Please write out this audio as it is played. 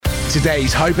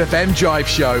Today's Hope FM Drive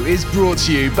Show is brought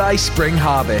to you by Spring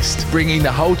Harvest, bringing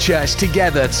the whole church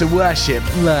together to worship,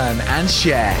 learn and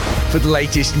share. For the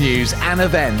latest news and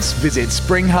events, visit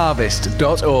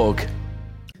springharvest.org.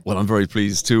 Well, I'm very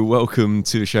pleased to welcome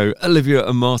to the show Olivia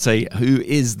Amate, who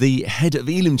is the head of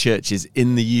Elim Churches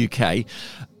in the UK.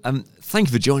 Thank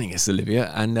you for joining us,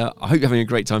 Olivia, and I hope you're having a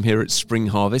great time here at Spring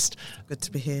Harvest. Good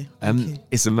to be here. Thank you.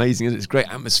 It's amazing, and it's a great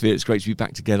atmosphere. It's great to be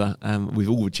back together with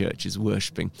all the churches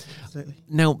worshipping. Absolutely.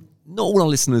 Now, not all our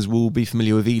listeners will be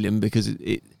familiar with Elim because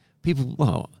it's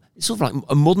sort of like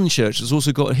a modern church that's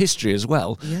also got a history as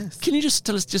well. Yes. Can you just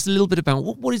tell us just a little bit about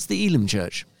what is the Elim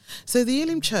Church? So the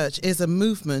Elim Church is a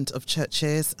movement of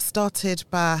churches started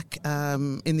back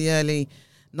in the early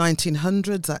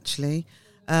 1900s, actually.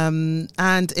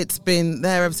 And it's been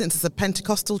there ever since. It's a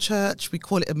Pentecostal church. We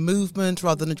call it a movement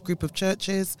rather than a group of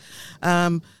churches,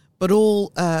 but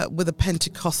all with a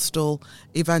Pentecostal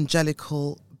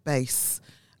evangelical base,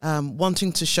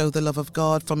 wanting to show the love of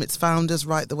God from its founders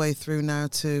right the way through now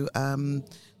to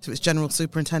its general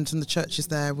superintendent and the churches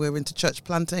there. We're into church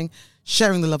planting,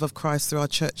 sharing the love of Christ through our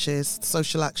churches,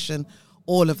 social action,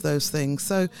 all of those things.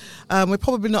 So we're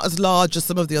probably not as large as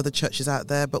some of the other churches out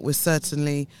there, but we're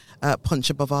certainly punch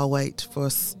above our weight for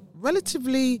a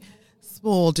relatively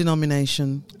small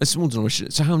denomination. A small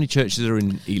denomination. So how many churches are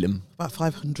in Elim? About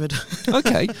 500.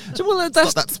 Okay. So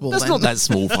that's not that small. That's not that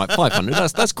small. 500.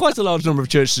 That's quite a large number of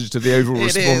churches to be overall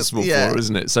responsible for,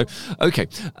 isn't it? So okay.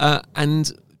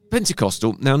 And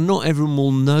Pentecostal. Now, not everyone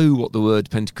will know what the word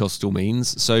Pentecostal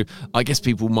means, so I guess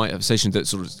people might have a session that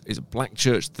sort of is a black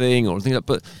church thing or anything like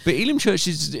that. But Elim Church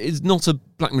is not a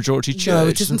black majority church. No,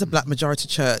 it isn't a black majority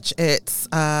church. It's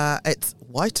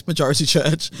white majority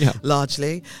church,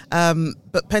 largely.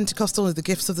 But Pentecostal is the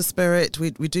gifts of the Spirit.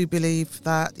 We do believe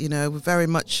that, we very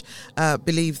much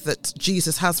believe that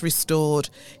Jesus has restored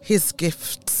his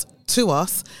gifts to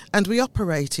us, and we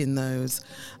operate in those.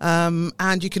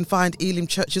 And you can find Elim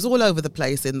churches all over the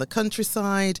place, in the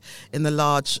countryside, in the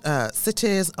large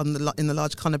cities, in the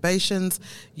large conurbations,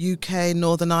 UK,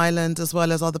 Northern Ireland, as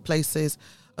well as other places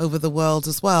over the world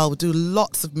as well. We do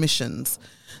lots of missions.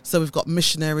 So we've got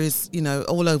missionaries,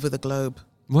 all over the globe.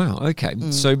 Wow, okay.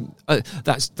 So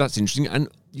that's interesting. And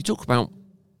you talk about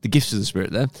the gifts of the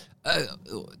Spirit there.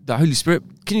 The Holy Spirit,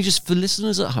 can you just, for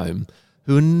listeners at home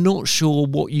who are not sure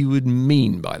what you would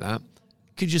mean by that,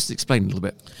 could you just explain a little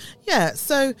bit? Yeah,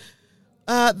 so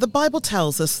the Bible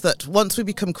tells us that once we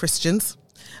become Christians,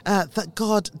 that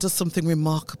God does something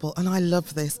remarkable. And I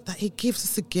love this, that he gives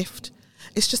us a gift.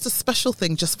 It's just a special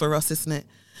thing just for us, isn't it?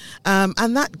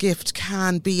 And that gift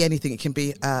can be anything. It can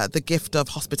be the gift of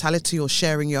hospitality or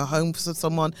sharing your home with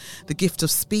someone, the gift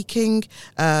of speaking,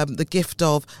 the gift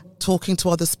of talking to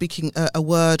others, speaking a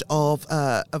word of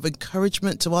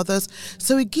encouragement to others.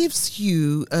 So it gives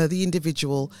you, the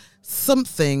individual,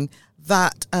 something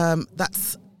that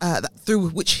through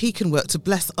which he can work to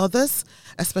bless others,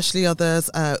 especially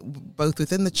others both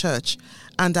within the church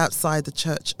and outside the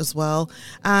church as well.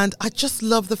 And I just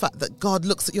love the fact that God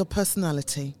looks at your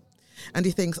personality and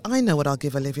he thinks, I know what I'll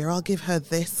give Olivia. I'll give her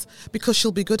this because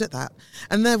she'll be good at that.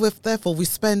 And therefore we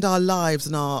spend our lives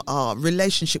and our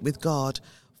relationship with God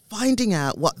finding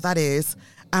out what that is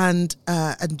and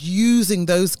using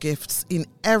those gifts in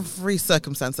every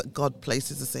circumstance that God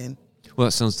places us in. Well,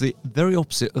 that sounds the very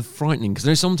opposite of frightening, because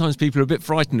I know sometimes people are a bit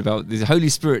frightened about the Holy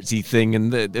Spirit-y thing,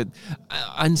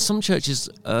 and some churches,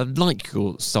 like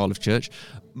your style of church,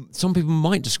 some people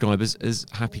might describe as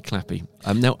happy clappy.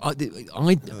 Now,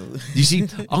 you see,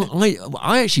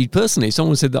 I actually personally, if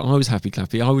someone said that I was happy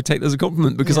clappy, I would take that as a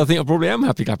compliment, because I think I probably am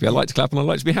happy clappy. I like to clap and I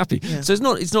like to be happy. Yeah. So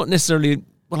it's not necessarily.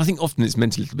 Well, I think often it's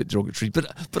meant a little bit derogatory, but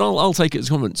I'll take it as a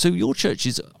compliment. So your church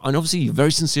is, and obviously you're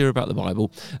very sincere about the Bible,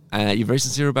 you're very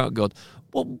sincere about God.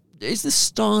 What is the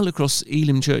style across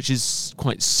Elim churches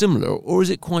quite similar, or is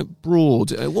it quite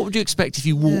broad? What would you expect if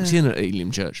you walked in at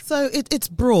Elim Church? So it's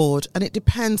broad, and it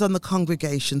depends on the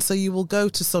congregation. So you will go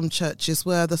to some churches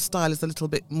where the style is a little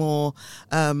bit more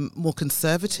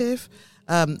conservative.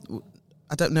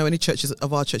 I don't know any churches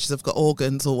of our churches have got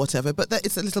organs or whatever, but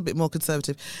it's a little bit more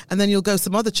conservative. And then you'll go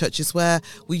some other churches where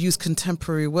we use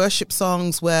contemporary worship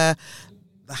songs, where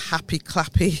the happy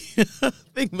clappy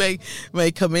thing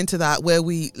may come into that, where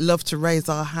we love to raise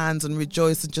our hands and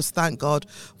rejoice and just thank God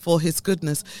for his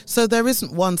goodness. So there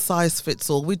isn't one size fits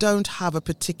all. We don't have a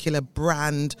particular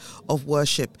brand of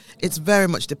worship. It's very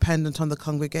much dependent on the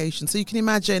congregation. So you can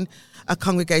imagine a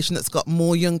congregation that's got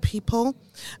more young people,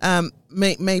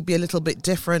 may be a little bit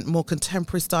different, more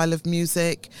contemporary style of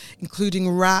music, including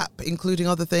rap, including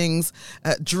other things,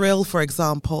 drill, for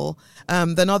example,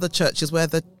 than other churches where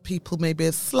the people may be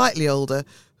slightly older,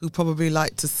 who probably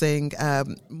like to sing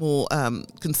more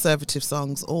conservative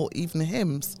songs or even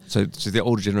hymns. So the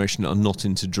older generation are not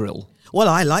into drill. Well,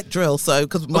 I like drill, so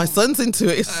because my son's into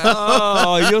it. So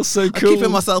Oh, you're so cool. I'm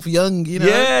keeping myself young, you know.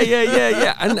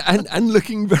 Yeah, and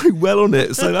looking very well on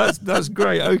it. So that's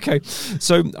great. Okay,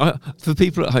 so for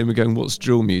people at home who are going, what's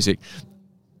drill music?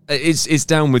 It's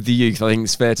down with the youth. I think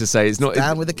it's fair to say it's not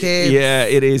down with the kids. Yeah,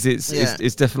 it is.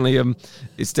 It's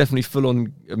definitely full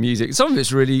on music. Some of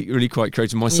it's really quite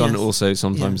creative. My son also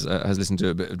sometimes has listened to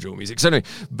a bit of drill music. So anyway,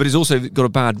 but it's also got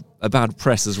a bad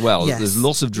press as well. Yes. There's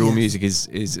lots of drill music is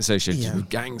associated with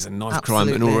gangs and knife crime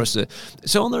and all the rest of it.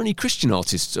 So are there any Christian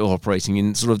artists operating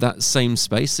in sort of that same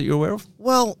space that you're aware of?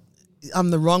 Well,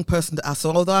 I'm the wrong person to ask.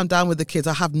 So although I'm down with the kids,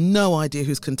 I have no idea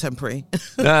who's contemporary.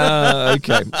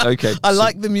 Okay. I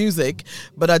like the music,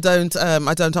 but I don't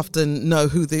often know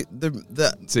who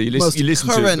the so you most listen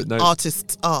current to it,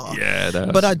 artists are. Yeah,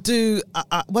 but I do.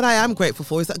 What I am grateful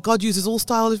for is that God uses all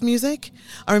styles of music.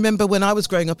 I remember when I was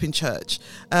growing up in church.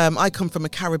 I come from a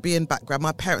Caribbean background.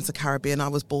 My parents are Caribbean. I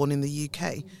was born in the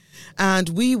UK. And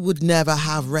we would never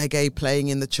have reggae playing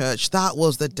in the church. That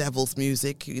was the devil's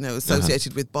music,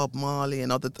 associated with Bob Marley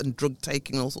and drug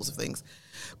taking and all sorts of things.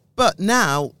 But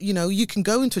now, you can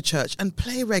go into a church and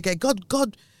play reggae.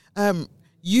 God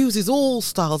uses all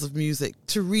styles of music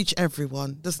to reach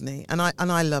everyone, doesn't he? And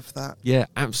I love that. Yeah,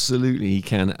 absolutely, he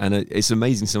can, and it's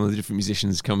amazing some of the different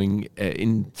musicians coming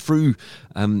in through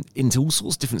into all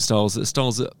sorts of different styles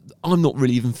that I'm not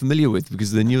really even familiar with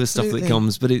because of the newer stuff that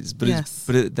comes. But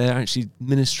they're actually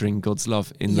ministering God's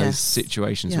love in those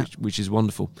situations, which is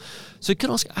wonderful. So, can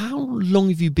I ask, how long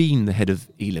have you been the head of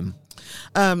Elim?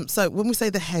 So when we say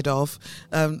the head of,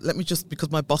 let me just, because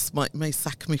my boss may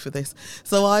sack me for this.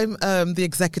 So I'm the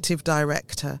executive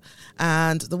director,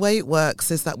 and the way it works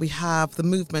is that the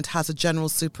movement has a general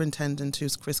superintendent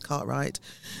who's Chris Cartwright,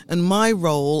 and my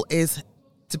role is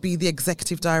to be the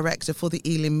executive director for the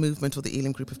Elim movement or the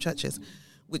Elim group of churches,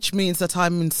 which means that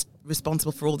I'm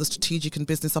responsible for all the strategic and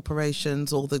business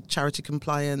operations, all the charity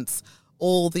compliance,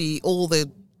 all the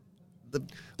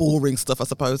boring stuff, I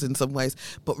suppose, in some ways,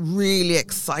 but really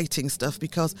exciting stuff,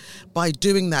 because by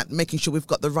doing that, making sure we've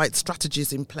got the right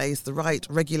strategies in place, the right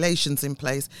regulations in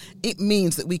place, it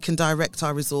means that we can direct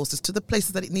our resources to the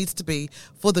places that it needs to be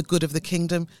for the good of the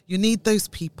kingdom. You need those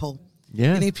people.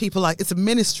 Yeah. You need people it's a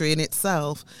ministry in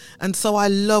itself. And so I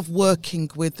love working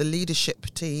with the leadership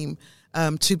team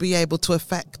to be able to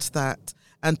affect that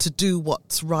and to do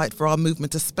what's right for our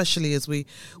movement, especially as we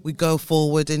go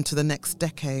forward into the next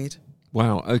decade.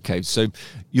 Wow, okay, so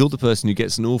you're the person who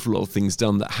gets an awful lot of things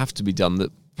done that have to be done that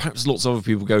perhaps lots of other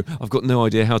people go, I've got no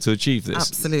idea how to achieve this.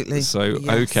 Absolutely. So,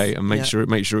 okay, and make sure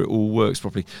it all works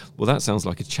properly. Well, that sounds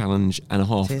like a challenge and a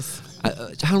half. It is.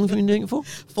 How long have you been doing it for?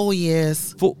 4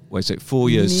 years. 4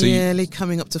 years. Nearly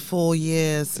coming up to 4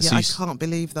 years. So I can't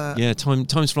believe that. Yeah,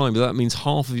 time's flying, but that means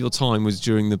half of your time was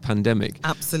during the pandemic.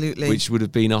 Absolutely. Which would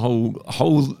have been a whole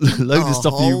load of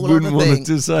stuff you wouldn't want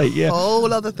to say. Yeah, a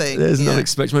whole other thing. There's an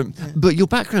unexpected moment. Yeah. But your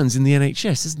background's in the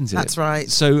NHS, isn't it? That's right.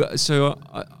 So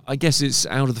I guess it's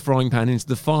out of the frying pan into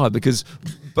the fire, because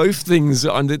both things,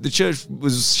 and the church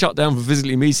was shut down for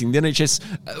physically meeting. The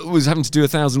NHS was having to do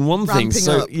 1,001 things.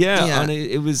 So and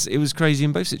it was crazy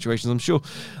in both situations, I'm sure.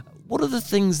 What are the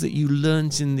things that you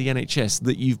learnt in the NHS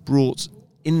that you've brought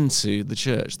into the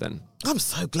church then? I'm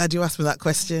so glad you asked me that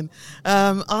question.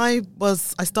 I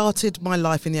started my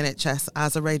life in the NHS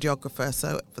as a radiographer.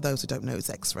 So for those who don't know, it's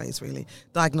X-rays, really.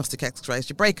 Diagnostic X-rays.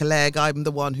 You break a leg, I'm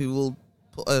the one who will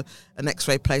put an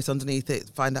X-ray plate underneath it,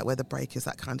 find out where the break is,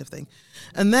 that kind of thing.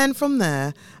 And then from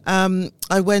there,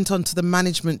 I went on to the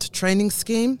management training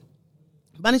scheme.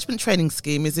 Management training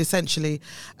scheme is essentially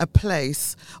a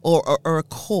place or a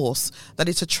course that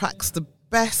it attracts the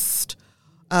best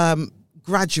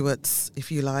graduates,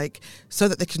 if you like, so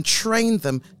that they can train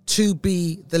them to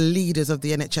be the leaders of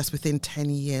the NHS within 10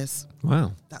 years.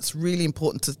 Wow. That's really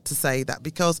important to say that,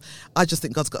 because I just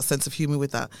think God's got a sense of humour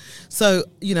with that. So,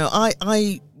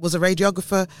 I was a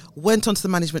radiographer, went onto the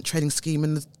management training scheme,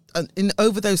 and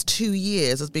over those 2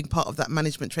 years as being part of that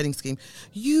management training scheme,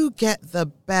 you get the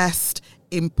best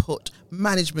input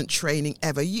management training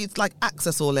ever. It's like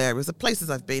access all areas, the places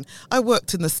I've been. I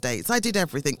worked in the States. I did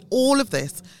everything. All of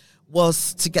this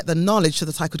was to get the knowledge so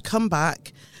that I could come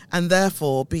back and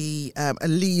therefore be a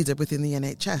leader within the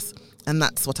NHS. And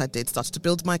that's what I did. Started to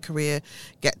build my career,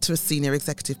 get to a senior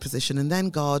executive position, and then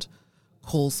God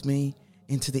calls me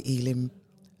into the Elim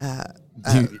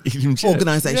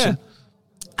organisation.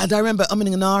 Yeah. And I remember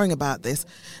umming and ahhing about this.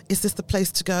 Is this the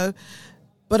place to go?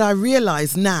 But I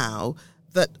realise now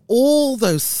that all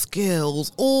those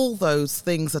skills, all those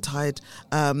things that I'd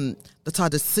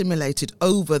assimilated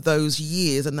over those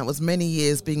years, and that was many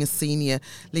years being a senior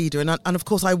leader, and of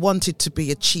course I wanted to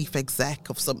be a chief exec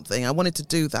of something. I wanted to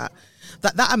do that.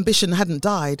 That ambition hadn't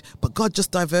died, but God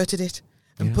just diverted it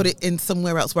and put it in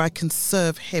somewhere else where I can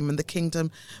serve him and the kingdom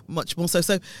much more.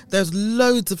 So there's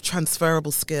loads of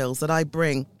transferable skills that I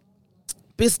bring,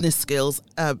 business skills,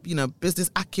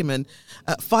 business acumen,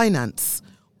 finance.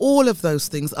 All of those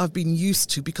things I've been used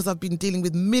to because I've been dealing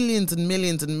with millions and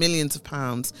millions and millions of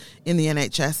pounds in the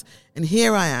NHS. And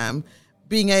here I am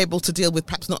being able to deal with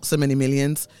perhaps not so many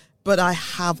millions, but I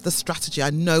have the strategy. I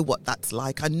know what that's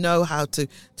like. I know how to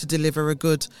deliver a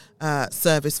good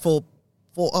service for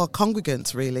our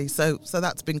congregants, really. So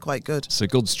that's been quite good. So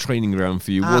God's training ground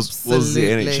for you was the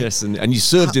NHS, and you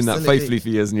served in that faithfully for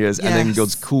years and years, and then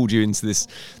God's called you into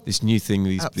this new thing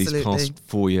these past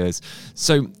 4 years.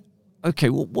 So, okay,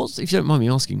 well, if you don't mind me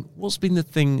asking, what's been the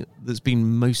thing that's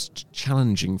been most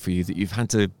challenging for you that you've had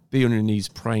to be on your knees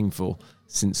praying for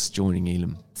since joining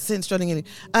Elim?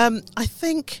 I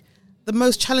think the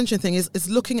most challenging thing is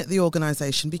looking at the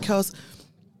organisation, because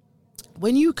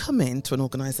when you come into an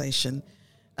organisation,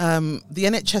 the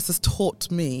NHS has taught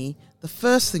me the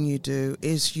first thing you do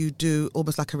is you do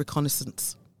almost like a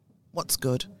reconnaissance. What's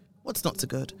good? What's not so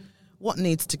good? What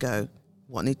needs to go?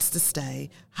 What needs to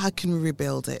stay? How can we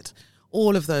rebuild it?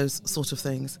 All of those sort of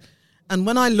things. And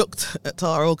when I looked at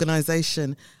our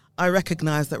organisation, I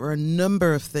recognised there were a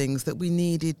number of things that we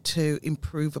needed to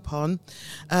improve upon.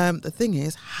 The thing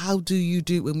is, how do you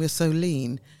do it when we're so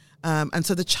lean? And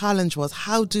so the challenge was,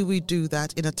 how do we do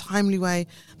that in a timely way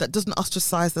that doesn't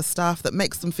ostracize the staff, that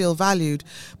makes them feel valued,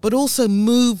 but also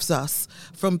moves us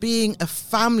from being a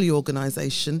family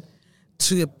organisation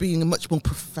to being a much more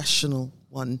professional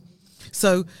one.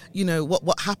 So,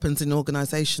 what happens in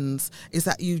organisations is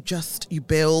that you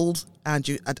build and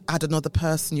you add another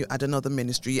person, you add another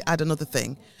ministry, you add another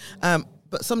thing.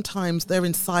 But sometimes they're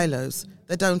in silos.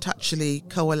 They don't actually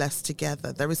coalesce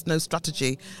together. There is no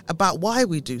strategy about why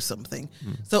we do something.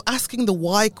 So asking the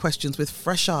why questions with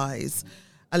fresh eyes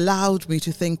allowed me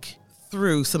to think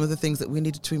through some of the things that we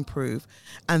needed to improve,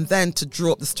 and then to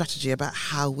draw up the strategy about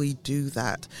how we do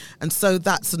that. And so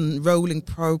that's a rolling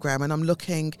program, and I'm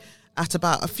looking at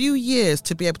about a few years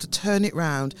to be able to turn it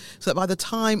round so that by the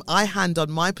time I hand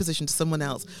on my position to someone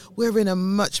else, we're in a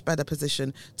much better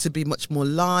position to be much more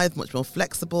live, much more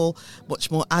flexible,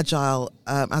 much more agile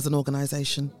as an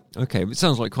organisation. Okay, it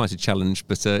sounds like quite a challenge,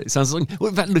 but it sounds like, well,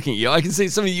 in fact, looking at you, I can see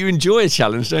it's something you enjoy a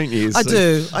challenge, don't you? I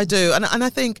do. And I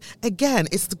think, again,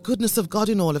 it's the goodness of God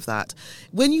in all of that.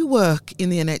 When you work in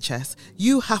the NHS,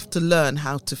 you have to learn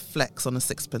how to flex on a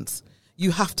sixpence.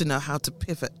 You have to know how to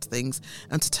pivot things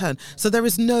and to turn. So there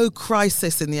is no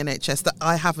crisis in the NHS that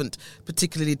I haven't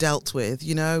particularly dealt with,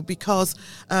 because,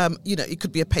 it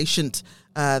could be a patient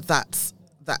that's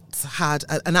had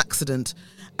an accident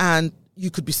and you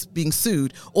could be being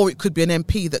sued, or it could be an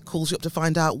MP that calls you up to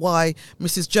find out why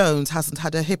Mrs. Jones hasn't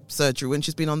had her hip surgery when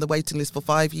she's been on the waiting list for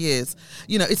 5 years.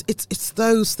 It's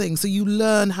those things. So you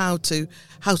learn how to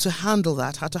handle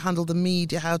that, how to handle the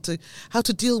media, how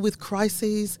to deal with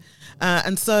crises,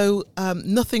 and so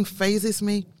nothing phases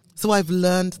me. So I've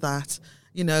learned that.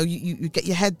 You get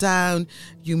your head down,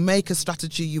 you make a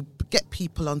strategy, you get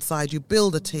people on side, you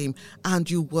build a team, and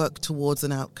you work towards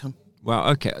an outcome.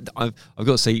 Wow, okay. I've got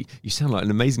to say, you sound like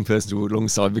an amazing person to walk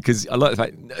alongside, because I like the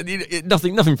fact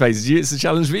nothing phases you. It's a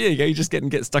challenge for you. You just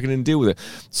get stuck in and deal with it.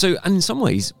 So, and in some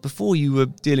ways, before you were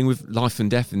dealing with life and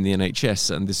death in the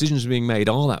NHS and decisions being made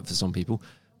are that for some people,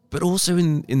 but also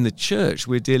in the church,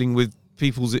 we're dealing with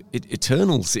people's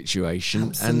eternal situation.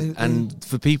 Absolutely. And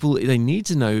for people, they need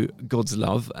to know God's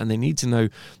love, and they need to know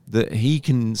that he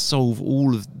can solve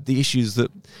all of the issues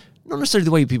that, not necessarily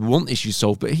the way people want issues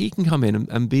solved, but he can come in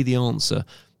and be the answer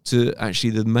to actually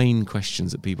the main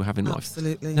questions that people have in life.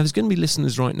 Absolutely. Now, there's going to be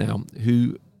listeners right now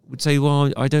who would say,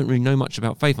 well, I don't really know much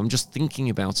about faith. I'm just thinking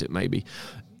about it maybe.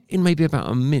 In maybe about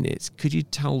a minute, could you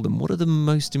tell them what are the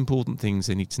most important things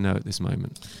they need to know at this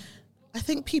moment? I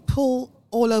think people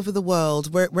all over the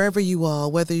world, wherever you are,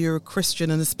 whether you're a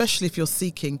Christian, and especially if you're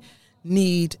seeking,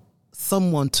 need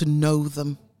someone to know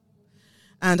them.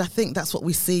 And I think that's what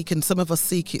we seek, and some of us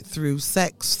seek it through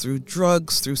sex, through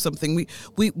drugs, through something.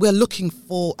 We're looking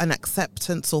for an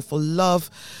acceptance or for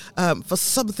love, for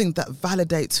something that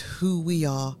validates who we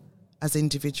are as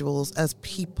individuals, as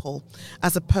people,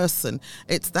 as a person.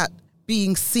 It's that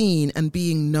being seen and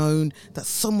being known, that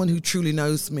someone who truly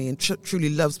knows me and truly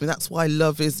loves me. That's why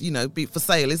love is, be for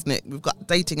sale, isn't it? We've got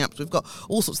dating apps, we've got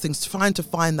all sorts of things, trying to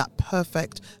find that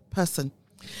perfect person.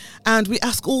 And we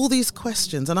ask all these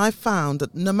questions, and I found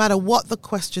that no matter what the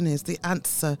question is, the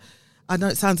answer, I know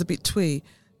it sounds a bit twee,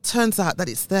 turns out that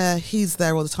it's there, he's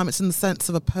there all the time. It's in the sense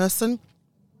of a person.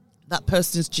 That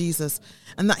person is Jesus,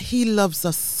 and that he loves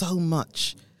us so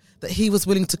much that he was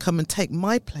willing to come and take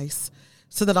my place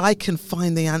so that I can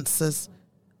find the answers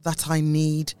that I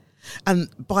need. And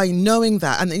by knowing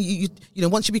that, and you know,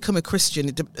 once you become a Christian,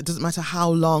 it doesn't matter how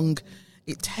long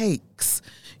it takes,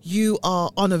 you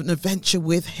are on an adventure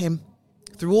with him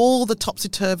through all the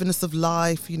topsy-turviness of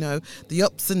life, you know, the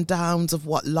ups and downs of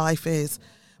what life is.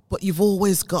 But you've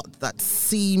always got that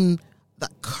seam,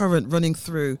 that current running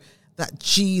through, that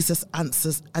Jesus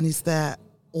answers and is there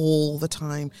all the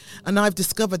time. And I've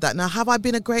discovered that. Now, have I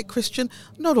been a great Christian?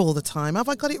 Not all the time. Have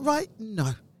I got it right?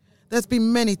 No. There's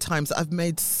been many times that I've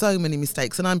made so many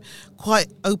mistakes, and I'm quite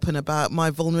open about my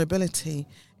vulnerability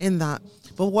in that.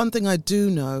 But one thing I do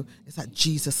know is that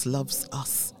Jesus loves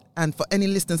us. And for any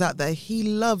listeners out there, he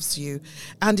loves you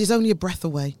and is only a breath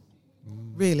away.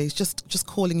 Really, it's just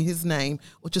calling his name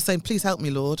or just saying, please help me,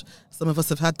 Lord. Some of us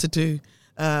have had to do,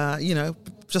 you know,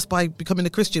 just by becoming a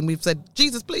Christian, we've said,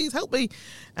 Jesus, please help me.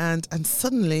 And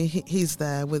suddenly he's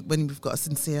there when we've got a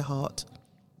sincere heart.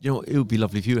 You know, it would be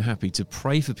lovely if you were happy to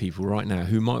pray for people right now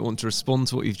who might want to respond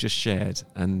to what you've just shared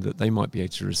and that they might be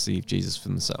able to receive Jesus for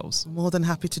themselves. More than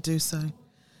happy to do so.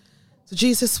 So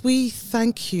Jesus, we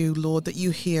thank you, Lord, that you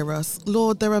hear us.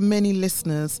 Lord, there are many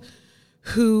listeners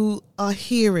who are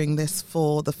hearing this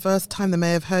for the first time. They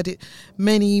may have heard it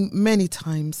many, many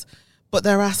times, but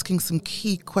they're asking some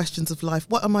key questions of life.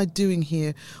 What am I doing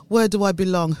here? Where do I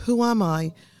belong? Who am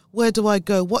I? Where do I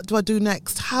go? What do I do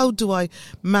next? How do I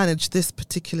manage this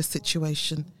particular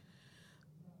situation?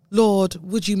 Lord,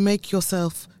 would you make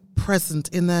yourself present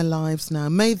in their lives now?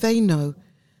 May they know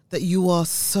that you are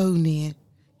so near.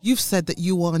 You've said that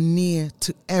you are near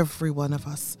to every one of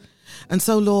us. And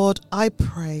so, Lord, I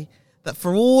pray that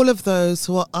for all of those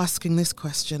who are asking this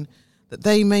question, that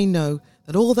they may know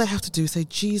that all they have to do is say,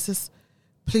 Jesus,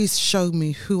 please show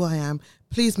me who I am.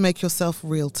 Please make yourself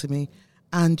real to me.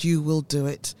 And you will do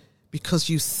it because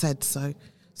you said so.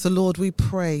 So, Lord, we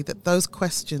pray that those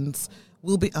questions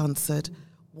will be answered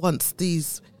once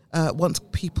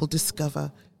people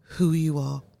discover who you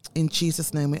are. In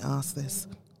Jesus' name we ask this.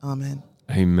 Amen.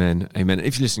 Amen. Amen.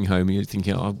 If you're listening home and you're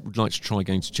thinking, I would like to try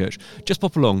going to church, just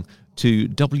pop along to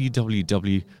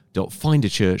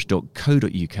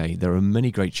www.finderchurch.co.uk. There are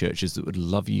many great churches that would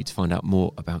love you to find out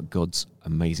more about God's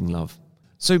amazing love.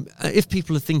 So if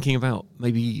people are thinking about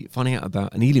maybe finding out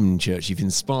about an Elim church, you've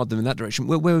inspired them in that direction,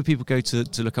 where would people go to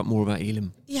look up more about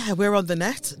Elim? Yeah, we're on the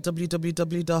net,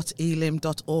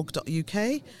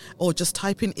 www.elim.org.uk, or just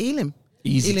type in Elim.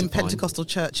 Elim Pentecostal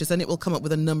churches, and it will come up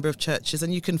with a number of churches,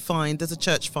 and you can find, there's a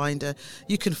church finder,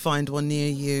 you can find one near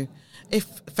you. If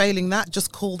failing that,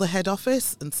 just call the head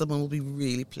office and someone will be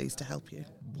really pleased to help you.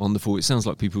 Wonderful. It sounds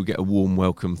like people get a warm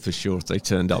welcome for sure if they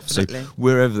turned up. Definitely. So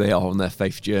wherever they are on their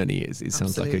faith journey, it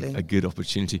sounds like a good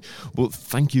opportunity. Well,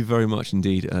 thank you very much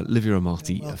indeed, Livia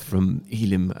Amati from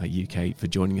Elim UK, for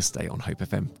joining us today on Hope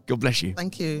FM. God bless you.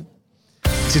 Thank you.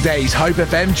 Today's Hope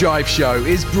FM Drive Show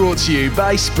is brought to you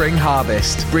by Spring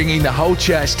Harvest, bringing the whole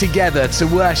church together to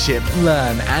worship,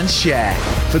 learn and share.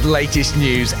 For the latest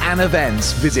news and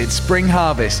events, visit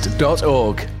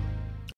springharvest.org.